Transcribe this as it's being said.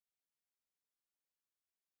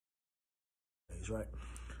anyways, right?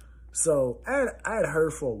 So I had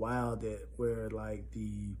heard for a while that where like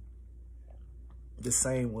the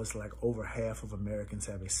saying was like over half of Americans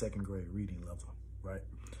have a second grade reading level, right?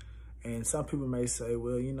 And some people may say,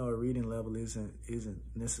 well, you know, a reading level isn't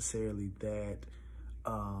necessarily that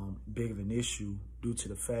big of an issue due to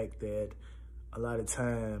the fact that a lot of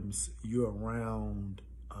times you're around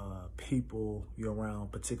people, you're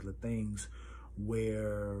around particular things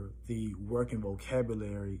where the working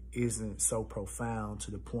vocabulary isn't so profound to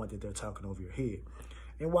the point that they're talking over your head.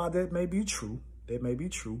 And while that may be true,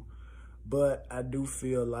 but I do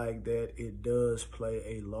feel like that it does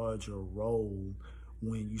play a larger role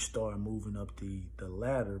when you start moving up the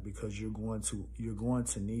ladder, because you're going to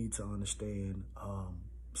need to understand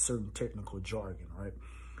certain technical jargon, right?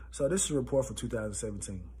 So this is a report from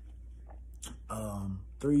 2017,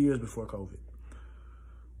 3 years before COVID.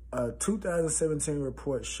 A 2017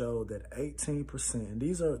 report showed that 18%, and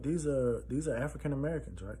these are African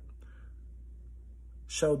Americans, right?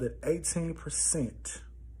 Showed that 18%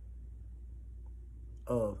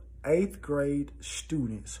 of 8th grade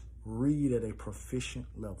students read at a proficient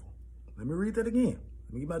level. Let me read that again.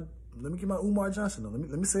 Let me get my Umar Johnson on.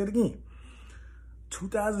 Let me say it again.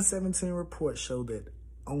 2017 report showed that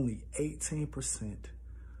only 18%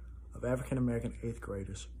 of African American 8th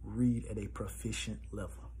graders read at a proficient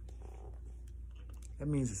level. That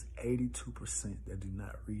means it's 82% that do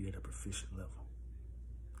not read at a proficient level.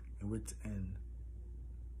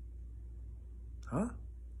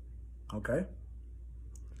 Okay.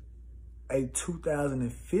 A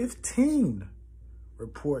 2015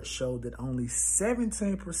 report showed that only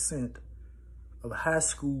 17% of high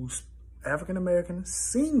school African American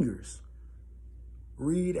seniors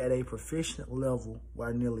read at a proficient level,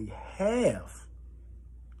 while nearly half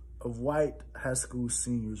of white high school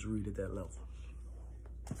seniors read at that level.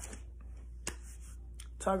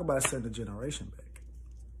 Talk about setting a generation back,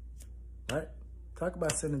 right? Talk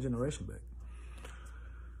about setting a generation back.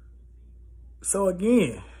 So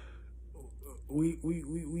again,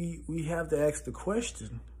 we have to ask the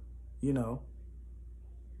question, you know,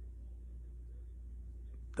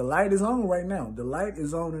 the light is on right now. The light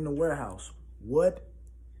is on in the warehouse. What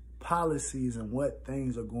policies and what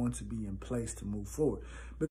things are going to be in place to move forward?